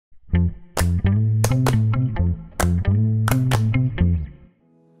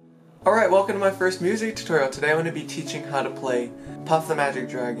Alright, welcome to my first music tutorial. Today I'm going to be teaching how to play Puff the Magic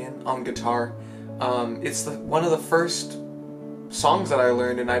Dragon on guitar. It's one of the first songs that I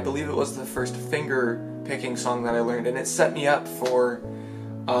learned, and I believe it was the first finger picking song that I learned, and it set me up for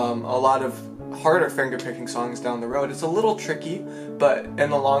a lot of harder finger picking songs down the road. It's a little tricky, but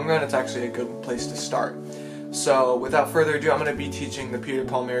in the long run it's actually a good place to start. So without further ado, I'm going to be teaching the Peter,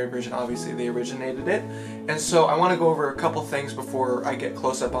 Paul, Mary version. Obviously they originated it, and so I want to go over a couple things before I get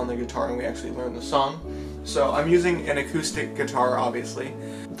close up on the guitar and we actually learn the song. So I'm using an acoustic guitar, obviously.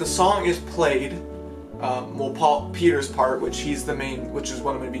 The song is played, Peter's part, which he's the main, which is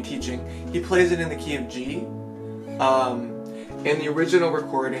what I'm going to be teaching, he plays it in the key of G. And the original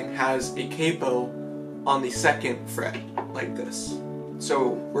recording has a capo on the 2nd fret, like this. So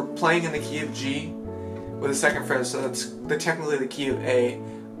we're playing in the key of G with a 2nd fret, so that's technically the key of A.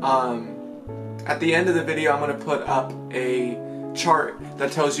 At the end of the video, I'm going to put up a chart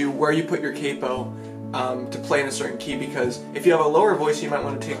that tells you where you put your capo to play in a certain key, because if you have a lower voice, you might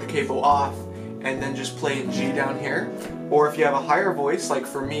want to take the capo off and then just play in G down here. Or if you have a higher voice, like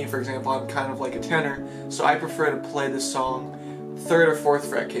for me, for example, I'm kind of like a tenor, so I prefer to play this song 3rd or 4th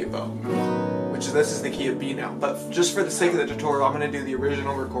fret capo, which is, this is the key of B now. But just for the sake of the tutorial, I'm going to do the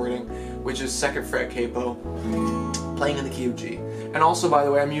original recording, which is 2nd fret capo, playing in the key of G. And also, by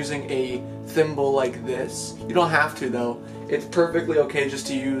the way, I'm using a thimble like this. You don't have to, though. It's perfectly okay just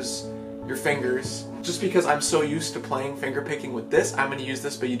to use your fingers. Just because I'm so used to playing finger picking with this, I'm going to use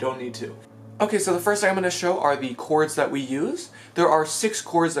this, but you don't need to. Okay, so the first thing I'm going to show are the chords that we use. There are 6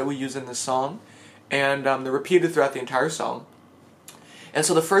 chords that we use in this song, and they're repeated throughout the entire song. And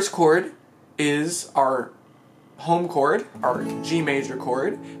so the first chord is our home chord, our G major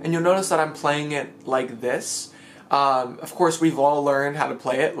chord, and you'll notice that I'm playing it like this. Of course, we've all learned how to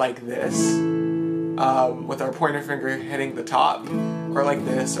play it like this, with our pointer finger hitting the top, or like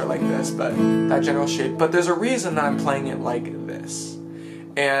this, but that general shape. But there's a reason that I'm playing it like this.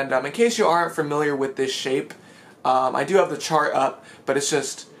 And in case you aren't familiar with this shape, I do have the chart up, but it's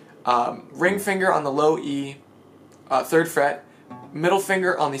just ring finger on the low E, 3rd fret, middle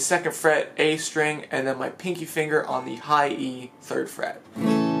finger on the 2nd fret, A string, and then my pinky finger on the high E, 3rd fret.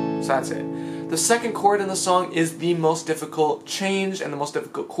 So that's it. The second chord in the song is the most difficult change and the most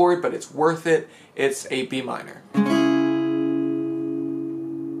difficult chord, but it's worth it. It's a B minor.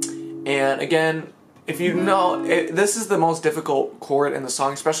 And again, if you know, this is the most difficult chord in the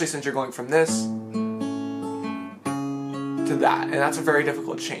song, especially since you're going from this to that, and that's a very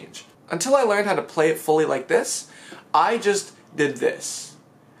difficult change. Until I learned how to play it fully like this, I just did this.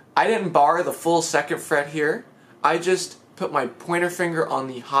 I didn't bar the full 2nd fret here. I just put my pointer finger on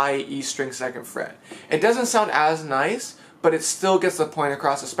the high E string 2nd fret. It doesn't sound as nice, but it still gets the point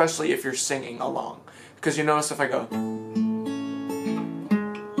across, especially if you're singing along. Because you notice if I go,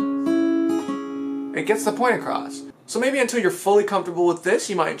 it gets the point across. So maybe until you're fully comfortable with this,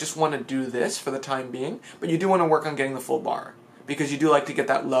 you might just want to do this for the time being, but you do want to work on getting the full bar, because you do like to get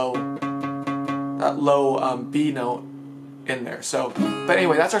that low B note in there. So, but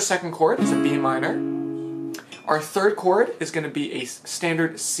anyway, that's our second chord. It's a B minor. Our third chord is going to be a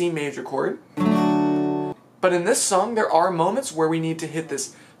standard C major chord. But in this song, there are moments where we need to hit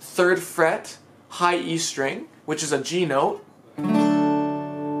this 3rd fret high E string, which is a G note.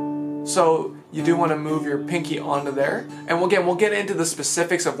 So you do want to move your pinky onto there. And again, we'll get into the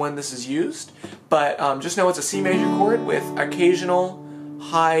specifics of when this is used, but just know it's a C major chord with occasional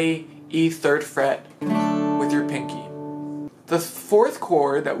high E 3rd fret with your pinky. The 4th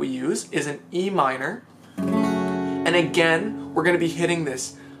chord that we use is an E minor, and again, we're going to be hitting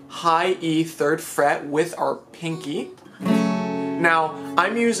this high E 3rd fret with our pinky. Now,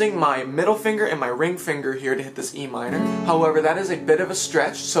 I'm using my middle finger and my ring finger here to hit this E minor. However, that is a bit of a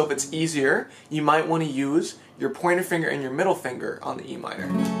stretch, so if it's easier, you might want to use your pointer finger and your middle finger on the E minor,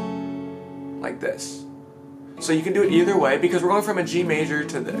 like this. So you can do it either way, because we're going from a G major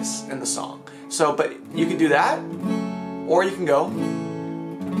to this in the song. So, but you can do that, or you can go.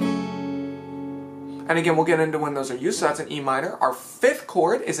 And again, we'll get into when those are used, so that's an E minor. Our 5th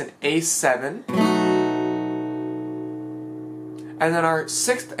chord is an A7. And then our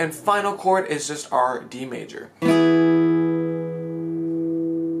 6th and final chord is just our D major.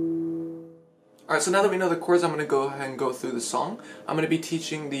 Alright, so now that we know the chords, I'm going to go ahead and go through the song. I'm going to be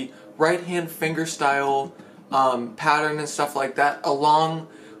teaching the right hand fingerstyle pattern and stuff like that, along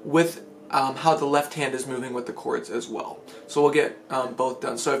with how the left hand is moving with the chords as well. So we'll get both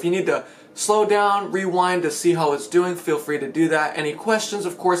done. So if you need to slow down, rewind to see how it's doing, feel free to do that. Any questions,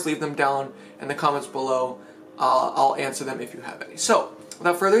 of course, leave them down in the comments below. I'll answer them if you have any. So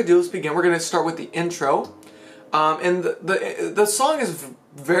without further ado, let's begin. We're going to start with the intro. And the song is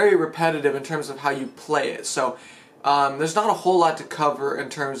very repetitive in terms of how you play it. So there's not a whole lot to cover in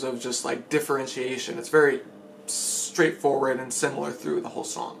terms of just like differentiation. It's very straightforward and similar through the whole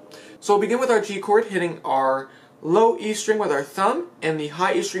song. So we'll begin with our G chord, hitting our low E string with our thumb and the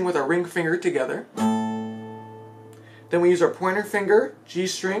high E string with our ring finger together. Then we use our pointer finger, G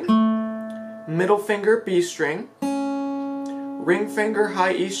string, middle finger, B string, ring finger,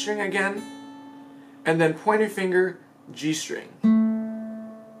 high E string again, and then pointer finger, G string.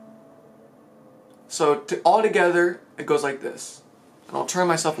 So all together, it goes like this. And I'll turn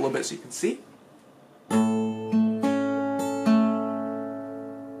myself a little bit so you can see.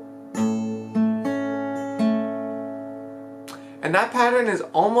 And that pattern is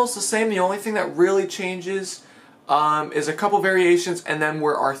almost the same. The only thing that really changes is a couple variations and then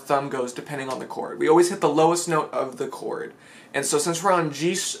where our thumb goes depending on the chord. We always hit the lowest note of the chord. And so since we're on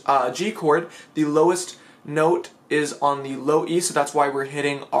G chord, the lowest note is on the low E, so that's why we're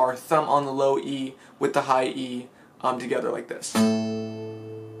hitting our thumb on the low E with the high E together like this.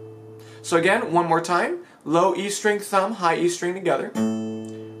 So again, one more time. Low E string, thumb, high E string together.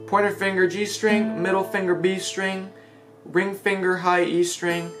 Pointer finger, G string, middle finger, B string, ring finger, high E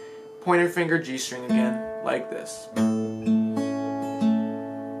string, pointer finger, G string again, like this.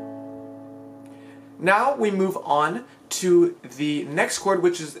 Now we move on to the next chord,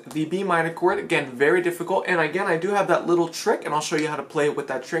 which is the B minor chord. Again, very difficult. And again, I do have that little trick, and I'll show you how to play with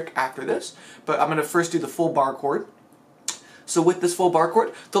that trick after this. But I'm going to first do the full bar chord. So with this full bar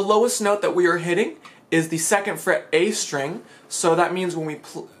chord, the lowest note that we are hitting is the 2nd fret A string. So that means when we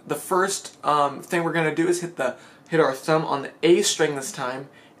the first thing we're going to do is hit our thumb on the A string this time,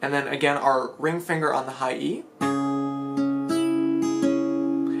 and then again our ring finger on the high E.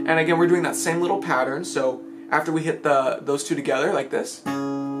 And again, we're doing that same little pattern. So after we hit those two together like this,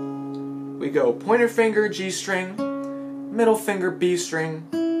 we go pointer finger, G string, middle finger, B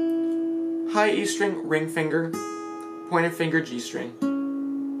string, high E string, ring finger, pointer finger, G string.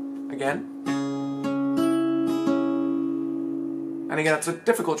 Again. And again, it's a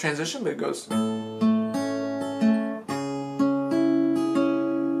difficult transition, but it goes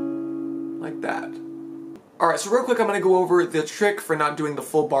like that. Alright, so real quick I'm going to go over the trick for not doing the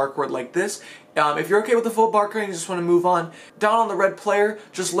full bar chord like this. If you're okay with the full bar chord and you just want to move on, down on the red player,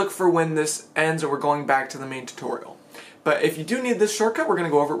 just look for when this ends and we're going back to the main tutorial. But if you do need this shortcut, we're going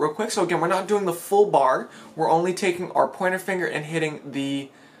to go over it real quick. So again, we're not doing the full bar, we're only taking our pointer finger and hitting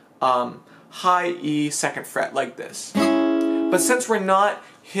the high E 2nd fret like this. But since we're not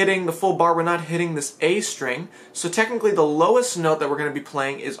hitting the full bar, we're not hitting this A string, so technically the lowest note that we're going to be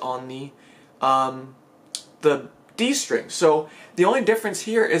playing is on the D string. So the only difference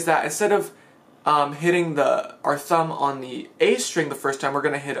here is that instead of hitting our thumb on the A string the first time, we're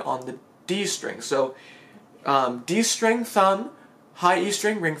going to hit it on the D string. So D string, thumb, high E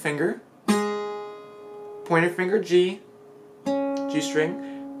string, ring finger, pointer finger, G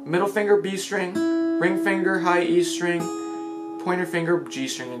string, middle finger, B string, ring finger, high E string, pointer finger, G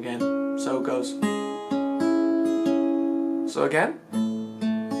string again. So it goes. So again.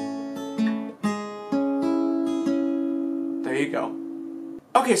 There you go.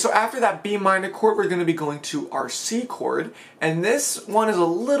 Okay, so after that B minor chord, we're going to be going to our C chord. And this one is a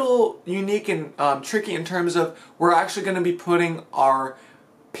little unique and tricky in terms of we're actually going to be putting our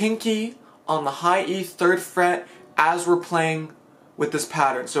pinky on the high E 3rd fret as we're playing with this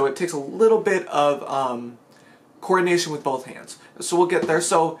pattern. So it takes a little bit of coordination with both hands. So we'll get there.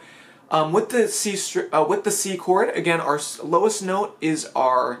 So with the C chord, again, our lowest note is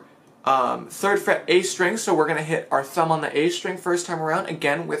our 3rd fret A string, so we're going to hit our thumb on the A string first time around,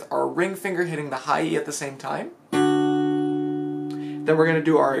 again with our ring finger hitting the high E at the same time. Then we're going to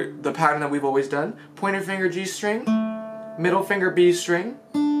do the pattern that we've always done. Pointer finger, G string, middle finger, B string,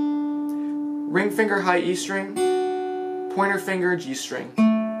 ring finger, high E string, pointer finger, G string,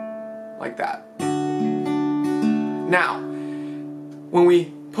 like that. Now, when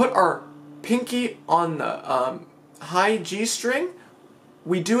we put our pinky on the high G string,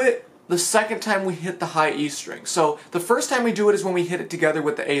 we do it the second time we hit the high E string. So the first time we do it is when we hit it together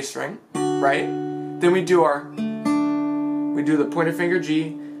with the A string, right? Then we do the pointer finger G,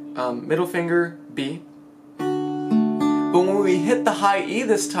 middle finger B. But when we hit the high E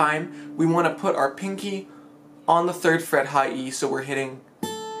this time, we want to put our pinky on the 3rd fret high E, so we're hitting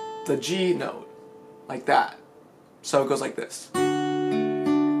the G note, like that. So it goes like this. And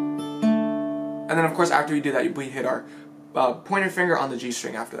then of course after we do that, we hit our pointer finger on the G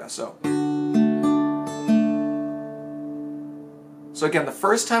string after that. So again, the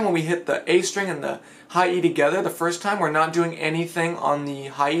first time when we hit the A string and the high E together, the first time we're not doing anything on the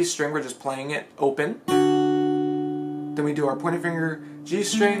high E string, we're just playing it open. then we do our pointer finger G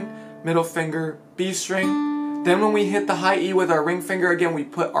string, middle finger B string. Then when we hit the high E with our ring finger again, we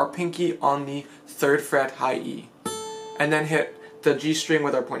put our pinky on the 3rd fret high E, and then hit the G string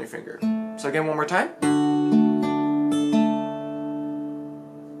with our pointer finger. So again, one more time.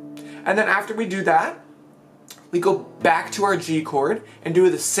 And then after we do that, we go back to our G chord and do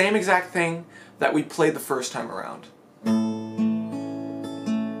the same exact thing that we played the first time around.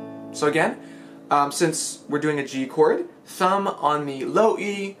 So again, since we're doing a G chord, thumb on the low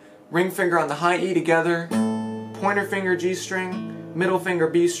E, ring finger on the high E together, pointer finger G string, middle finger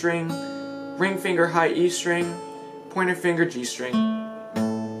B string, ring finger high E string, pointer finger G string.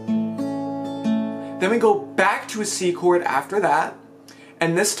 Then we go back to a C chord after that,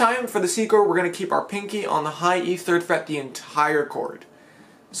 and this time for the C chord we're going to keep our pinky on the high E 3rd fret the entire chord.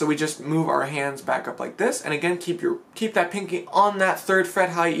 So we just move our hands back up like this, and again keep that pinky on that 3rd fret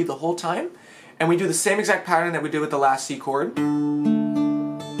high E the whole time, and we do the same exact pattern that we did with the last C chord.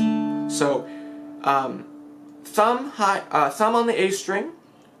 So thumb on the A string,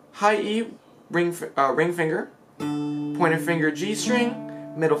 high E ring finger, pointer finger G string,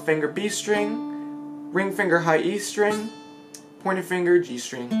 middle finger B string, ring finger high E string, pointer finger G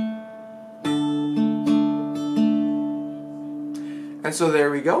string. And so there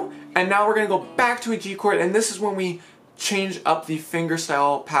we go. And now we're going to go back to a G chord, and this is when we change up the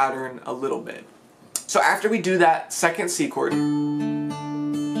fingerstyle pattern a little bit. So after we do that second C chord,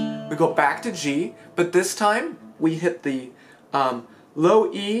 we go back to G, but this time we hit the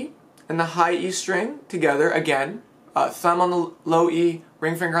low E and the high E string together again, thumb on the low E,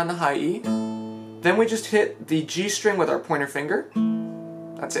 ring finger on the high E. Then we just hit the G string with our pointer finger.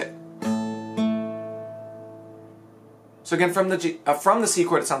 That's it. So again, from the C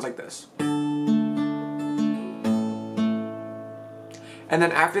chord, it sounds like this. And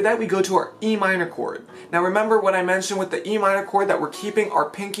then after that, we go to our E minor chord. Now remember what I mentioned with the E minor chord, that we're keeping our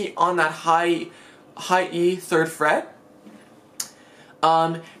pinky on that high E 3rd fret.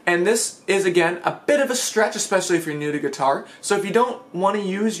 And this is, again, a bit of a stretch, especially if you're new to guitar. So if you don't want to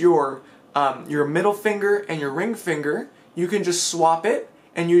use your middle finger and your ring finger, you can just swap it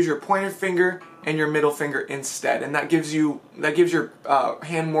and use your pointer finger and your middle finger instead, and that gives your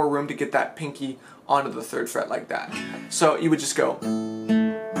hand more room to get that pinky onto the 3rd fret like that. So you would just go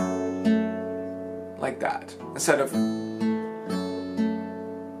like that instead of.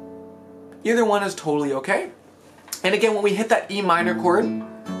 Either one is totally okay. And again, when we hit that E minor chord,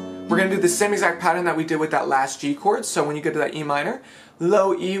 we're going to do the same exact pattern that we did with that last G chord. So when you get to that E minor,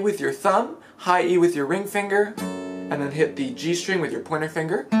 low E with your thumb, high E with your ring finger, and then hit the G string with your pointer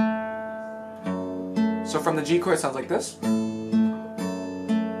finger. So from the G chord, it sounds like this.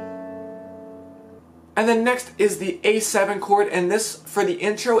 And then next is the A7 chord, and this, for the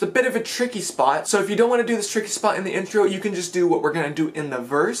intro, is a bit of a tricky spot. So if you don't want to do this tricky spot in the intro, you can just do what we're going to do in the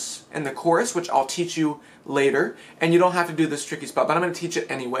verse and the chorus, which I'll teach you later. And you don't have to do this tricky spot, but I'm going to teach it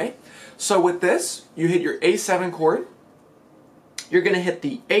anyway. So with this, you hit your A7 chord. You're going to hit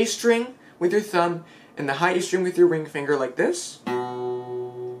the A string with your thumb and the high E string with your ring finger like this.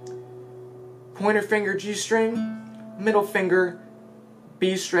 Pointer finger G string, middle finger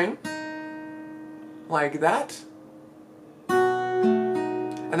B string, like that.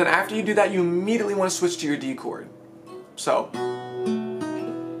 And then after you do that, you immediately want to switch to your D chord. So, and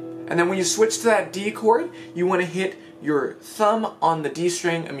then when you switch to that D chord, you want to hit your thumb on the D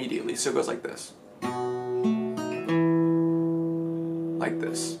string immediately. So it goes like this. Like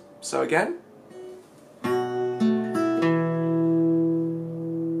this. So again.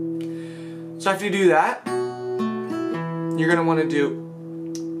 So after you do that, you're going to want to do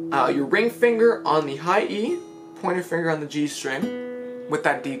your ring finger on the high E, pointer finger on the G string with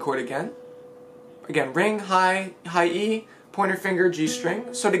that D chord again. Again, ring, high E, pointer finger, G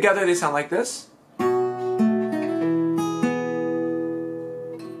string. So together they sound like this.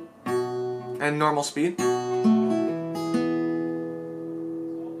 And normal speed.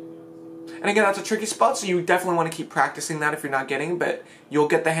 And again, that's a tricky spot, so you definitely want to keep practicing that if you're not getting it, but you'll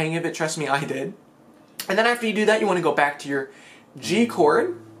get the hang of it, trust me, I did. And then after you do that, you want to go back to your G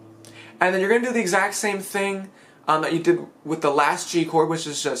chord, and then you're going to do the exact same thing that you did with the last G chord, which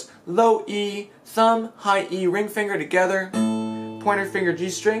is just low E, thumb, high E, ring finger together, pointer finger, G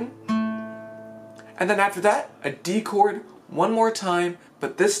string. And then after that, a D chord one more time,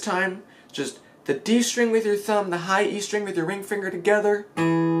 but this time just the D string with your thumb, the high E string with your ring finger together,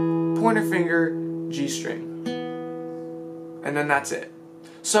 pointer finger, G string. And then that's it.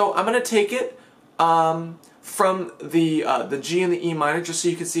 So I'm going to take it from the G and the E minor just so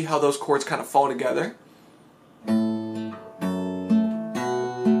you can see how those chords kind of fall together.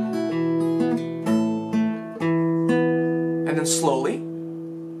 and then slowly.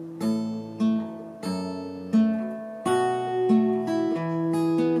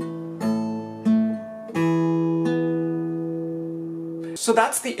 So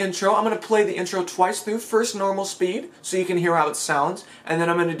that's the intro. I'm going to play the intro twice through. First normal speed, so you can hear how it sounds, and then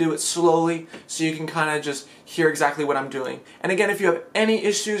I'm going to do it slowly, so you can kind of just hear exactly what I'm doing. And again, if you have any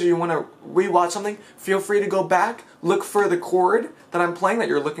issues or you want to rewatch something, feel free to go back, look for the chord that I'm playing that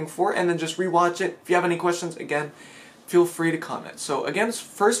you're looking for, and then just rewatch it. If you have any questions, again, feel free to comment. So again,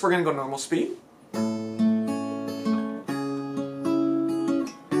 first we're going to go normal speed.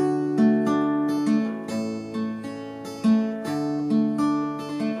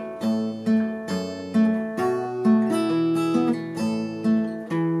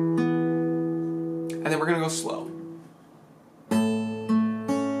 And then we're going to go slow.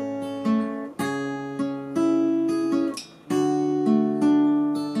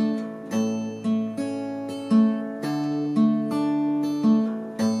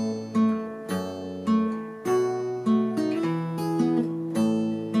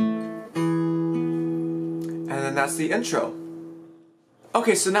 And then that's the intro.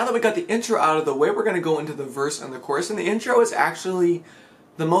 Okay, so now that we got the intro out of the way, we're going to go into the verse and the chorus. And the intro is actually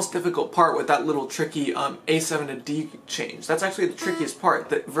the most difficult part with that little tricky A7 to D change. That's actually the trickiest part.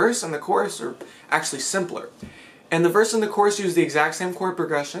 The verse and the chorus are actually simpler. And the verse and the chorus use the exact same chord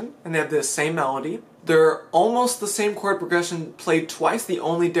progression, and they have the same melody. They're almost the same chord progression played twice. The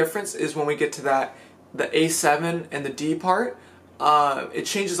only difference is when we get to the A7 and the D part, it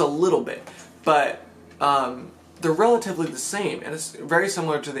changes a little bit. But they're relatively the same, and it's very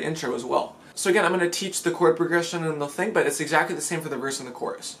similar to the intro as well. So again, I'm going to teach the chord progression and the thing, but it's exactly the same for the verse and the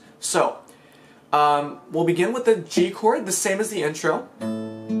chorus. So, we'll begin with the G chord, the same as the intro.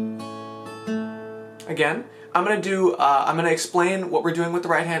 Again, I'm going to explain what we're doing with the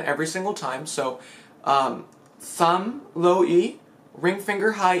right hand every single time. So, thumb, low E, ring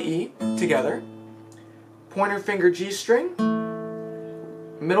finger, high E, together. Pointer finger, G string.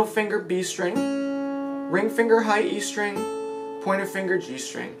 Middle finger, B string. Ring finger, high E string. Pointer finger, G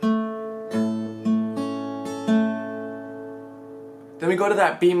string. Then we go to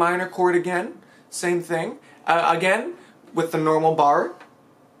that B minor chord again, same thing. Again, with the normal bar.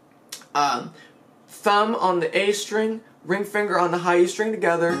 Thumb on the A string, ring finger on the high E string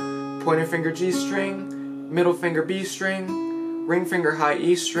together, pointer finger G string, middle finger B string, ring finger high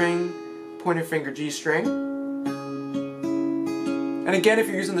E string, pointer finger G string. And again, if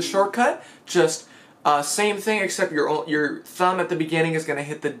you're using the shortcut, just same thing except your thumb at the beginning is going to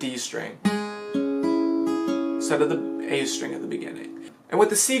hit the D string instead of the A string at the beginning. And with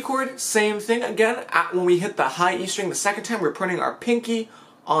the C chord, same thing. Again, when we hit the high E string the second time, we're putting our pinky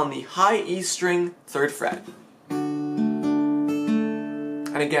on the high E string, 3rd fret.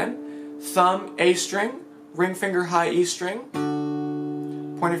 And again, thumb A string, ring finger high E string,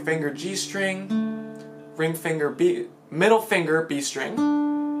 pointer finger G string, ring finger B, middle finger B string.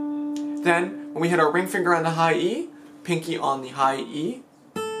 Then, when we hit our ring finger on the high E, pinky on the high E,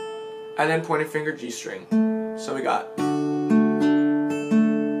 and then pointer finger G string. So we got.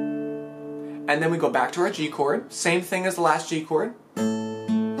 And then we go back to our G chord, same thing as the last G chord.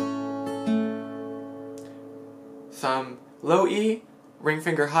 Thumb, low E, ring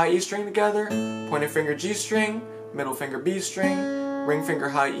finger high E string together, pointer finger G string, middle finger B string, ring finger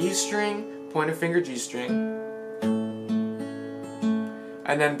high E string, pointer finger G string.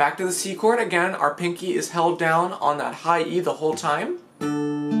 And then back to the C chord again, our pinky is held down on that high E the whole time.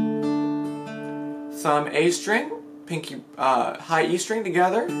 Thumb A string, pinky high E string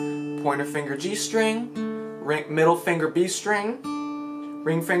together, pointer finger G string, middle finger B string,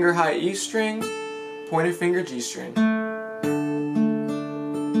 ring finger high E string, pointer finger G string.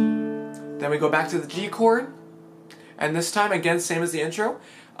 Then we go back to the G chord, and this time again same as the intro.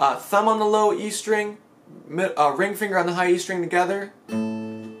 Thumb on the low E string, ring finger on the high E string together,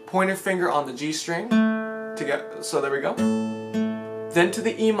 pointer finger on the G string together. So there we go. Then to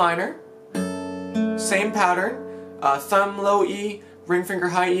the E minor, same pattern. Thumb low E, ring finger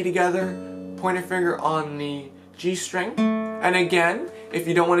high E together, pointer finger on the G string. And again, if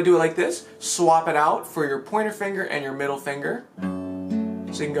you don't want to do it like this, swap it out for your pointer finger and your middle finger.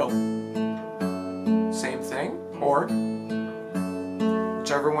 So you can go same thing, or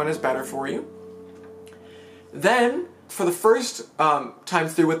whichever one is better for you. Then, for the first time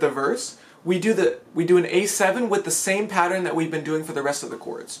through with the verse, we do an A7 with the same pattern that we've been doing for the rest of the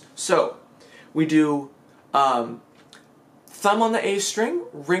chords. So, we do thumb on the A string,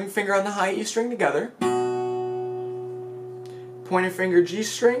 ring finger on the high E string together, pointer finger G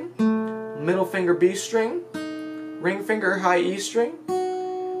string, middle finger B string, ring finger high E string,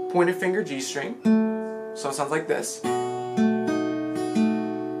 pointer finger G string. So it sounds like this.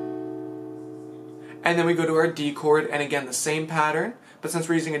 and then we go to our D chord, and again the same pattern, but since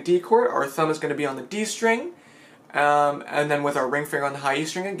we're using a D chord, our thumb is going to be on the D string, and then with our ring finger on the high E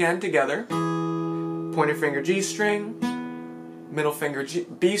string again together, pointer finger G string, middle finger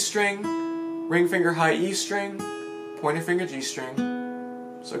B string, ring finger high E string, pointer finger G string.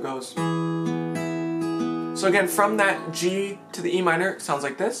 So it goes. So again, from that G to the E minor, it sounds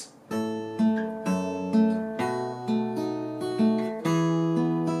like this.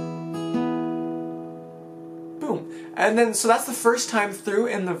 Boom. And then, so that's the first time through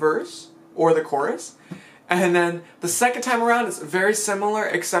in the verse, or the chorus. And then the second time around is very similar,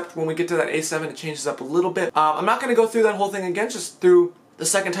 except when we get to that A7 it changes up a little bit. I'm not going to go through that whole thing again, just through the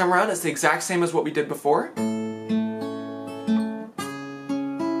second time around. It's the exact same as what we did before.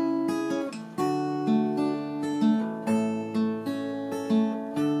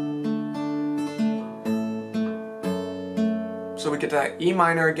 So we get to that E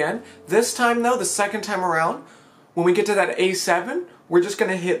minor again. This time though, the second time around, when we get to that A7, we're just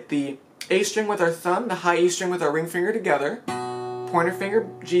going to hit the A string with our thumb, the high E string with our ring finger together, pointer finger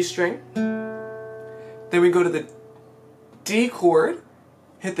G string. Then we go to the D chord,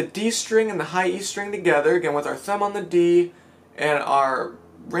 hit the D string and the high E string together, again with our thumb on the D and our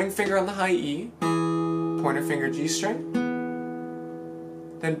ring finger on the high E, pointer finger G string.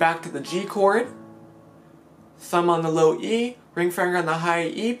 Then back to the G chord, thumb on the low E, ring finger on the high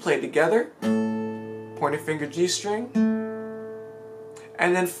E, play together, pointer finger G string.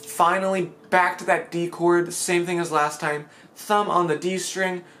 And then finally back to that D chord, same thing as last time, thumb on the D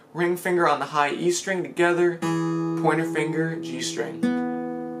string, ring finger on the high E string together, pointer finger G string.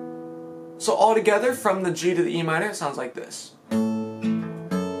 So all together from the G to the E minor, it sounds like this.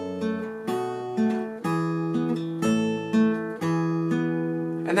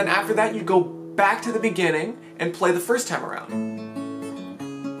 And then after that you go back to the beginning and play the first time around.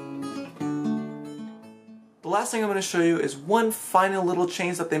 The last thing I'm going to show you is one final little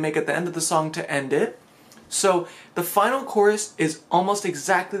change that they make at the end of the song to end it. So the final chorus is almost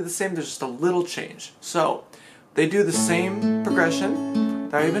exactly the same, there's just a little change. So they do the same progression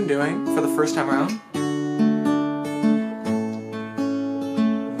that I've been doing for the first time around.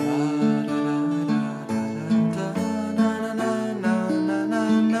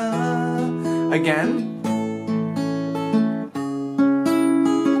 Again.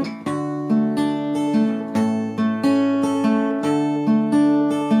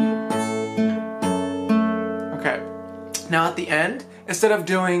 Now at the end, instead of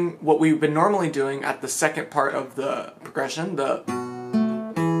doing what we've been normally doing at the second part of the progression, we're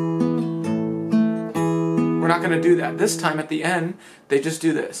not going to do that. This time at the end, they just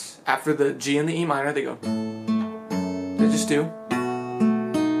do this. After the G and the E minor, they go. They just do.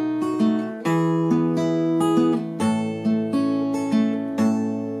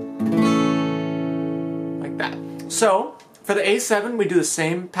 Like that. So, for the A7, we do the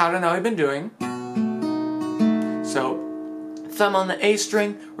same pattern that we've been doing. So, thumb on the A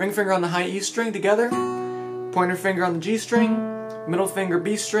string, ring finger on the high E string together, pointer finger on the G string, middle finger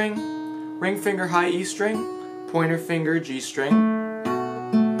B string, ring finger high E string, pointer finger G string.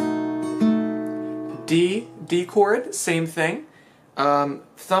 D chord, same thing.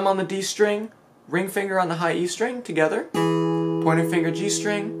 Thumb on the D string, ring finger on the high E string together, pointer finger G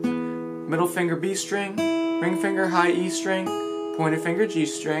string, middle finger B string, ring finger high E string, pointer finger G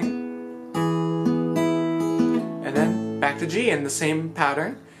string. And then back to G in the same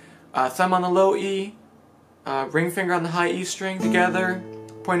pattern. Thumb on the low E, ring finger on the high E string together,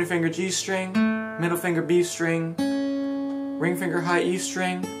 pointer finger G string, middle finger B string, ring finger high E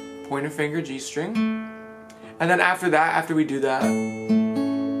string, pointer finger G string. And then after that, after we do that, and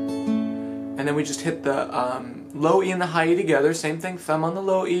then we just hit the low E and the high E together, same thing, thumb on the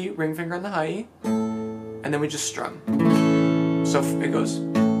low E, ring finger on the high E, and then we just strum. So it goes.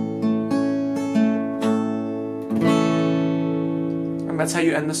 That's how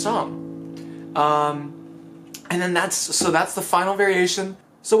you end the song. And then that's the final variation.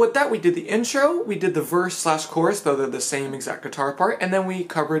 So with that, we did the intro, we did the verse / chorus, though they're the same exact guitar part, and then we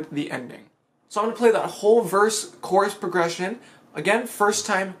covered the ending. So I'm going to play that whole verse chorus progression. Again, first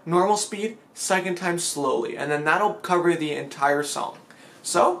time normal speed, second time slowly, and then that'll cover the entire song.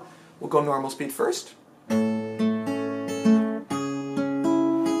 So we'll go normal speed first.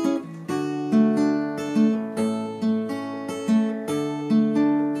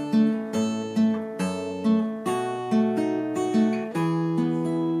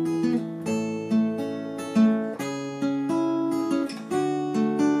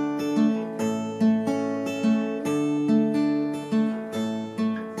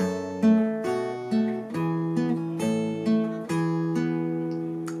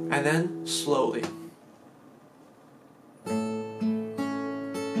 And then slowly.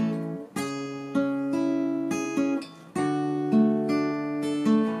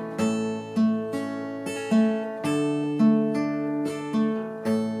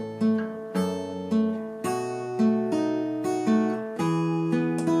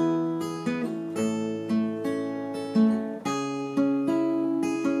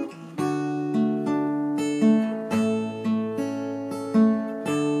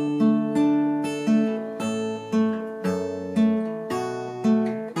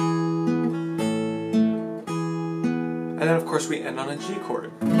 and on a G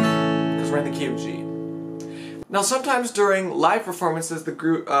chord, because we're in the key of G. Now sometimes during live performances the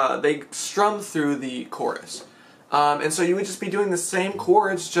group, they strum through the chorus. And so you would just be doing the same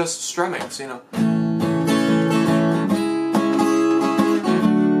chords, just strumming, so you know.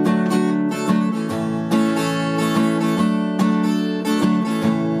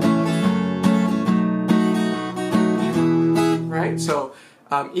 Right? So,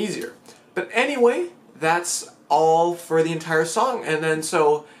 easier. But anyway, that's all for the entire song. And then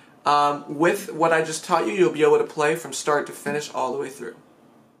so, with what I just taught you, you'll be able to play from start to finish all the way through.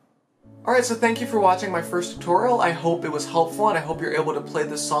 Alright, so thank you for watching my first tutorial. I hope it was helpful, and I hope you're able to play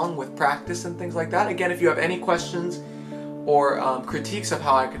this song with practice and things like that. Again, if you have any questions or critiques of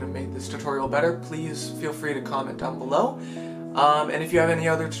how I could have made this tutorial better, please feel free to comment down below. And if you have any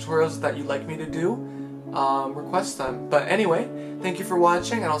other tutorials that you'd like me to do, request them. But anyway, thank you for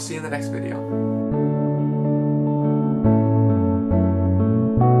watching, and I'll see you in the next video.